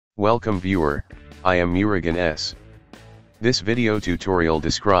Welcome viewer, I am Murugan S. This video tutorial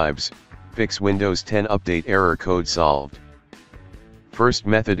describes, fix Windows 10 update error code solved. First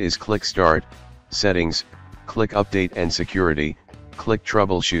method is click Start, Settings, click Update and Security, click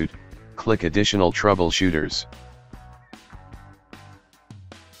Troubleshoot, click Additional Troubleshooters.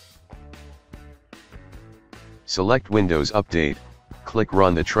 Select Windows Update, click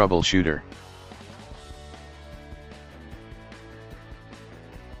Run the troubleshooter.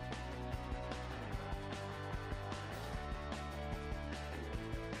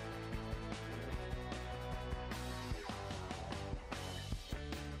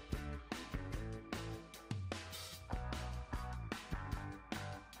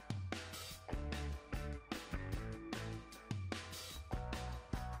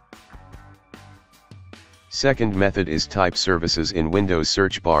 Second method is type Services in Windows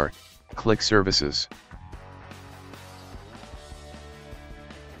search bar, click Services.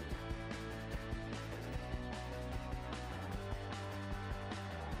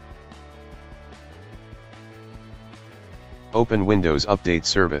 Open Windows Update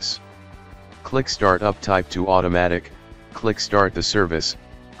Service. Click Start Up, type to Automatic, click Start the service,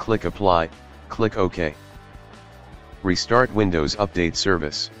 click Apply, click OK. Restart Windows Update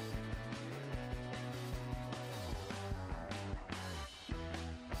Service.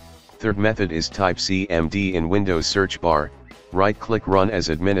 Third method is type CMD in Windows search bar, right-click Run as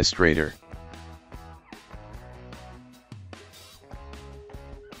administrator.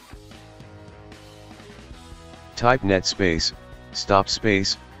 Type net space, stop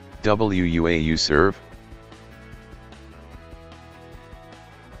space, WUAU serve.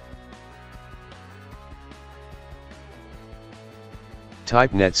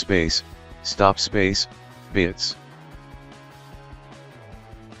 Type net space, stop space, bits.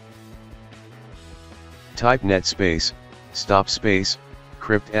 Type net space, stop space,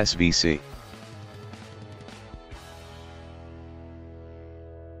 crypt svc.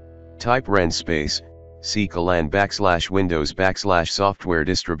 Type ren space, // Windows / software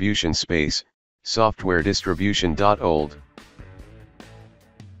distribution space, software distribution.old.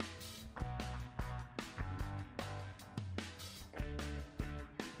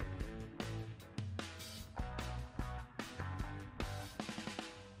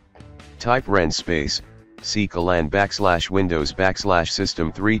 Type ren space, // Windows /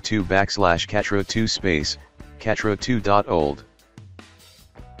 system 32 / catro2 space, catro2.old.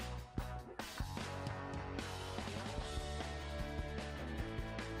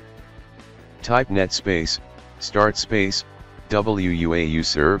 Type net space, start space, WUAU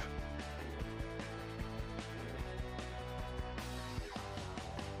serve.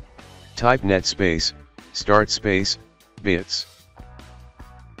 Type net space, start space, bits.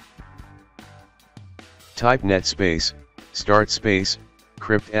 Type net space, start space,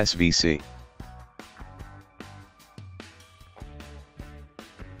 crypt svc.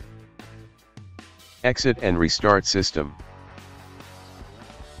 Exit and restart system.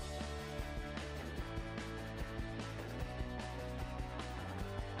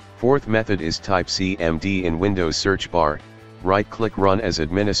 Fourth method is type CMD in Windows search bar, right-click Run as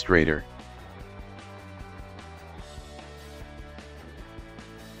administrator.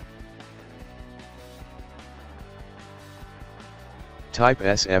 Type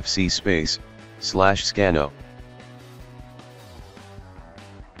sfc space, /scanno.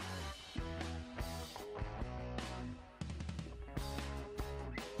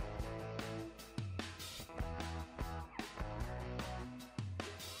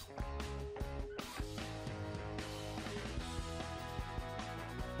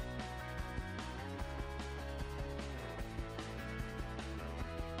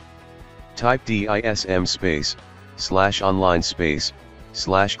 Type dism space, /online space,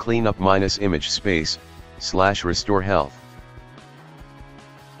 /cleanup - image space, /restore health.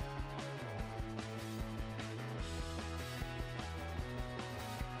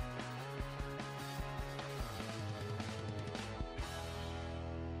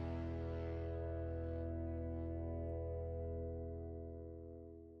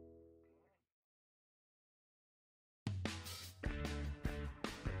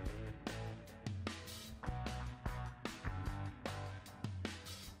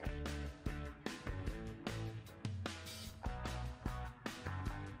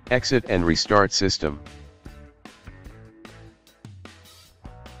 Exit and restart system.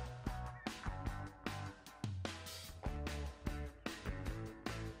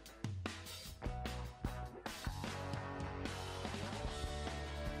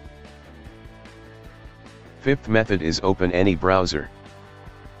 Fifth method is open any browser.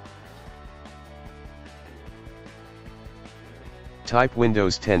 Type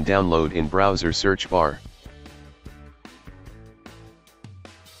Windows 10 download in browser search bar.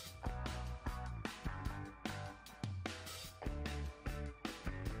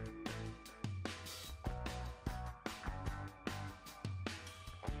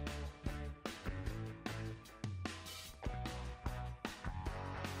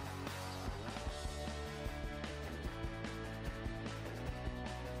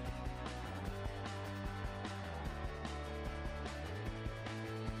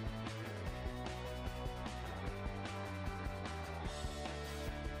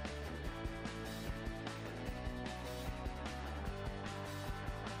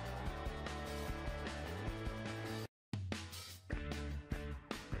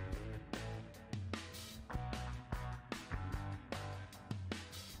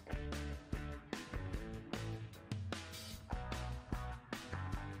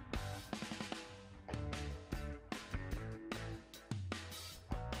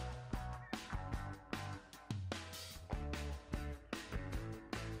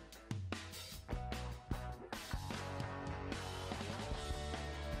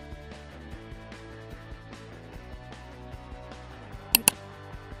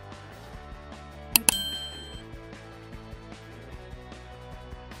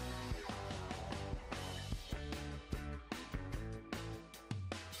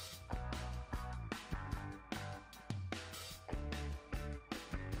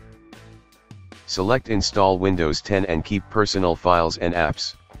 Select Install Windows 10 and keep personal files and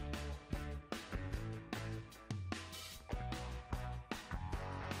apps.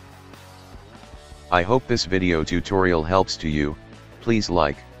 I hope this video tutorial helps to you. Please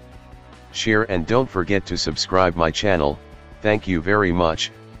like, share and don't forget to subscribe my channel. Thank you very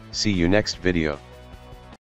much. See you next video.